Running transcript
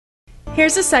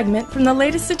Here's a segment from the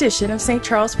latest edition of St.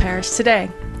 Charles Parish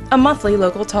Today, a monthly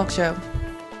local talk show.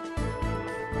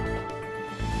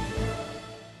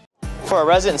 For a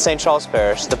resident in St. Charles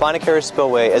Parish, the Bonnet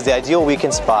Spillway is the ideal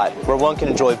weekend spot where one can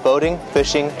enjoy boating,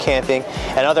 fishing, camping,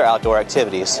 and other outdoor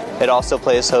activities. It also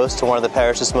plays host to one of the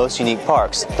parish's most unique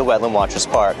parks, the Wetland Watchers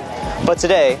Park. But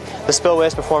today, the Spillway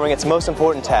is performing its most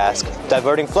important task,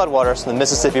 diverting floodwaters from the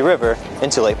Mississippi River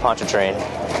into Lake Pontchartrain.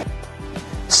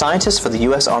 Scientists for the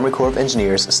U.S. Army Corps of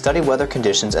Engineers study weather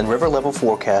conditions and river level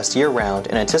forecasts year-round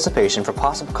in anticipation for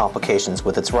possible complications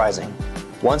with its rising.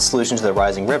 One solution to the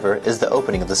rising river is the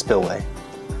opening of the spillway.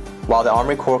 While the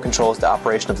Army Corps controls the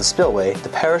operation of the spillway, the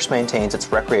parish maintains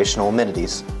its recreational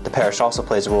amenities. The parish also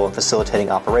plays a role in facilitating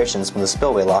operations when the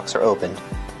spillway locks are opened.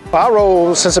 Our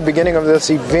role since the beginning of this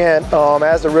event,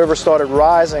 as the river started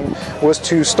rising, was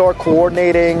to start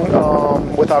coordinating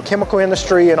with our chemical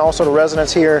industry and also the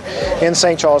residents here in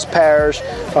St. Charles Parish,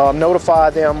 notify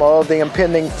them of the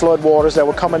impending floodwaters that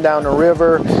were coming down the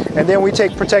river, and then we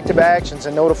take protective actions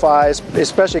and notify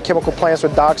especially chemical plants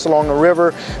with docks along the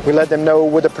river. We let them know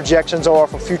what the projections are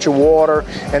for future water,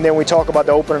 and then we talk about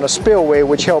the opening of the spillway,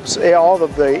 which helps all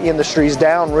of the industries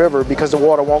downriver because the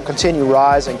water won't continue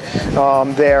rising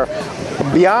there.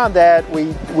 Beyond that,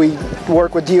 we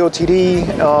work with DOTD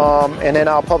and then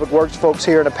our public works folks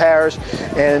here in the parish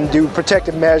and do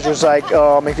protective measures like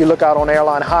if you look out on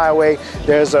Airline Highway,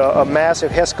 there's a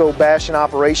massive HESCO bashing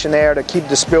operation there to keep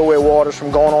the spillway waters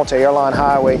from going onto Airline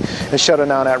Highway and shutting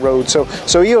down that road. So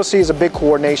EOC is a big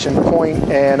coordination point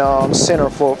and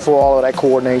center for all of that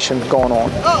coordination going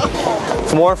on.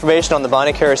 For more information on the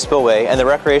Bonnet Spillway and the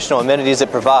recreational amenities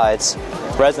it provides,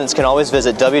 residents can always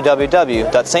visit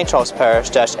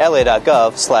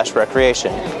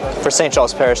www.stcharlesparish-la.gov/recreation. For St.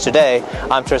 Charles Parish Today,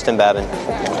 I'm Tristan Babin.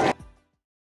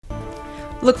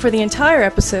 Look for the entire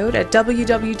episode at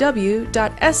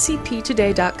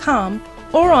www.scptoday.com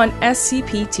or on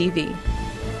SCP TV.